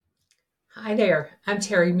Hi there, I'm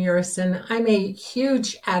Terry Murison. I'm a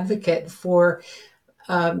huge advocate for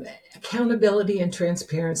accountability and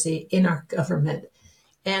transparency in our government.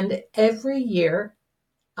 And every year,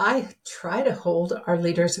 I try to hold our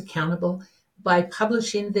leaders accountable by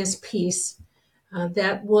publishing this piece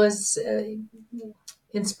that was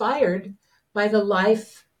inspired by the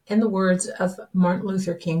life and the words of Martin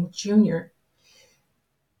Luther King Jr.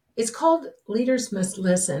 It's called Leaders Must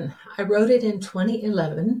Listen. I wrote it in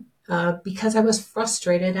 2011 because I was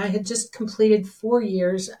frustrated. I had just completed 4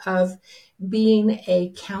 years of being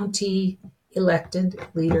a county elected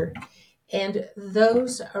leader. And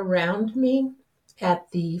those around me at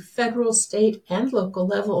the federal, state, and local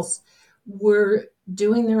levels were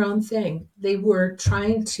doing their own thing. They were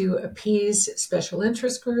trying to appease special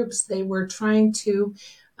interest groups, they were trying to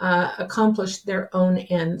accomplish their own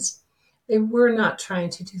ends. They were not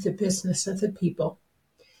trying to do the business of the people.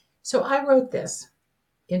 So I wrote this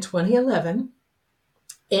in 2011,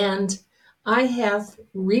 and I have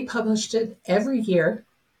republished it every year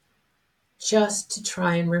just to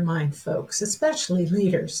try and remind folks, especially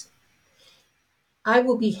leaders. I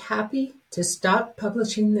will be happy to stop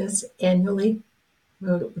publishing this annually.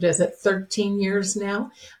 What is it, 13 years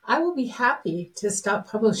now? I will be happy to stop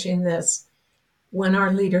publishing this when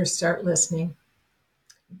our leaders start listening.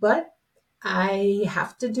 But I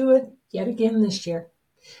have to do it yet again this year.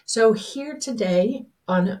 So here today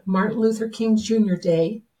on Martin Luther King Jr.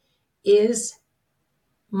 Day is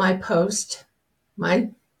my post, my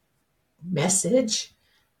message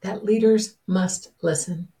that leaders must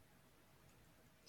listen.